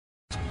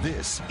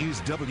This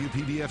is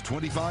WPBF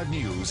 25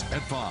 News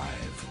at 5.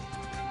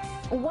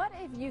 What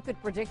if you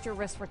could predict your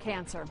risk for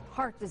cancer,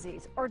 heart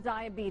disease, or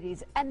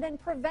diabetes, and then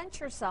prevent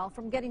yourself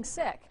from getting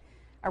sick?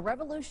 A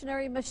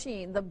revolutionary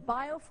machine, the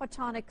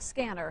Photonic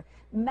scanner,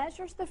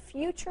 measures the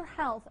future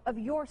health of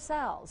your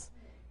cells.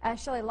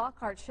 As Shelley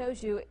Lockhart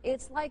shows you,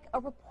 it's like a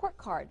report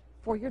card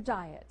for your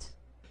diet.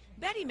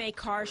 Betty Mae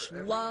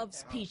Karsh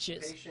loves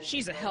peaches.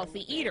 She's a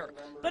healthy eater.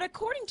 But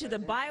according to the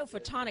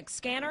Photonic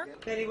scanner,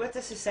 Betty, what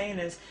this is saying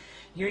is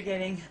you're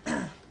getting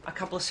a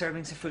couple of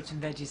servings of fruits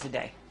and veggies a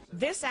day.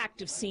 This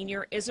active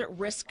senior is at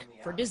risk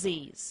for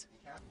disease.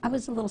 I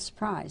was a little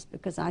surprised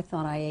because I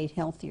thought I ate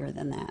healthier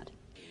than that.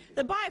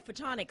 The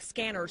Photonic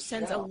scanner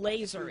sends a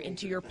laser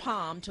into your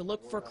palm to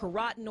look for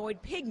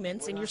carotenoid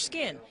pigments in your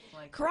skin.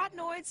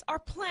 Carotenoids are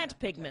plant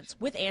pigments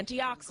with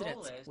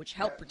antioxidants, which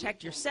help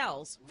protect your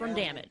cells from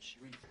damage.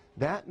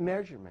 That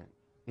measurement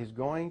is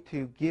going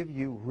to give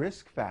you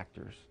risk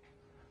factors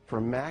for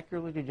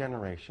macular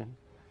degeneration,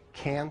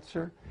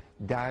 cancer,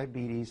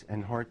 diabetes,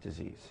 and heart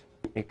disease.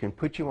 It can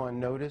put you on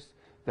notice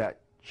that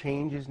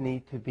changes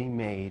need to be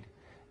made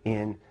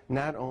in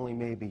not only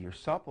maybe your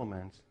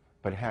supplements,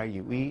 but how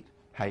you eat,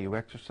 how you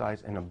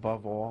exercise, and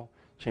above all,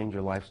 change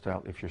your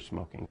lifestyle if you're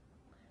smoking.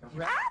 Ah,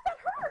 that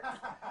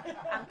hurts!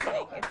 I'm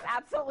kidding. It's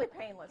absolutely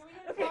painless.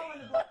 Okay.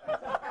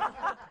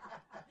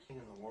 In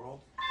the world,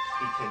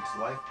 he takes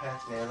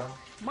LifePath Nano.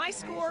 My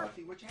score,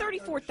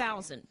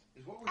 34,000.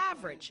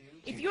 Average.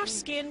 If your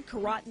skin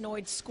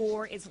carotenoid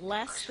score is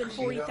less than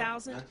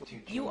 40,000,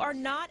 you are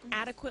not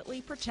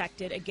adequately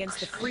protected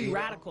against the free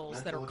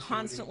radicals that are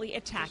constantly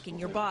attacking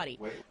your body.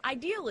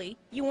 Ideally,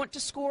 you want to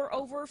score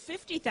over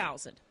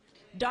 50,000.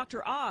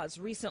 Dr. Oz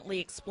recently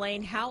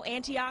explained how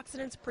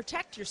antioxidants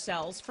protect your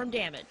cells from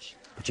damage.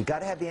 But you got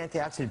to have the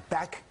antioxidant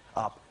back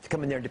up to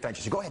come in there and defend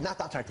you. So go ahead, not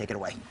try to take it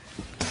away.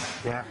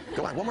 Yeah,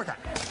 go on, one more time.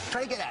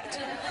 Try to get at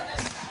it.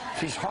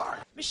 She's hard.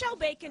 Michelle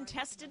Bacon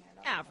tested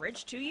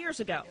average 2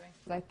 years ago.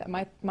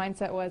 My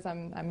mindset was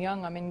I'm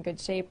young, I'm in good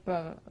shape,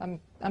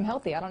 I'm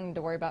healthy. I don't need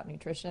to worry about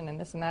nutrition and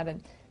this and that.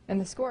 And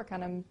the score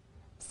kind of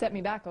set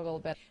me back a little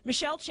bit.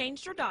 Michelle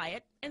changed her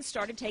diet and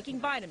started taking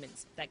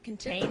vitamins that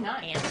contain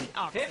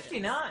antioxidants.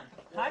 59.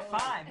 High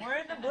five. We're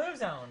in the blue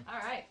zone. All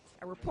right.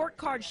 A report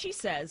card, she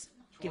says,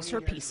 gives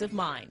her peace of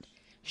mind.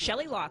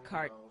 Shelley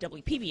Lockhart,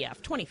 WPBF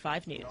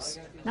 25 News.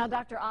 Now,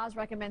 Dr. Oz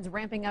recommends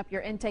ramping up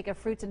your intake of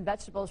fruits and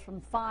vegetables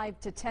from 5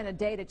 to 10 a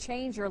day to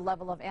change your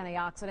level of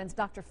antioxidants.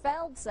 Dr.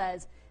 Feld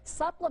says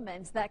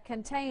supplements that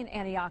contain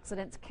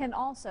antioxidants can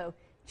also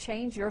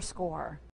change your score.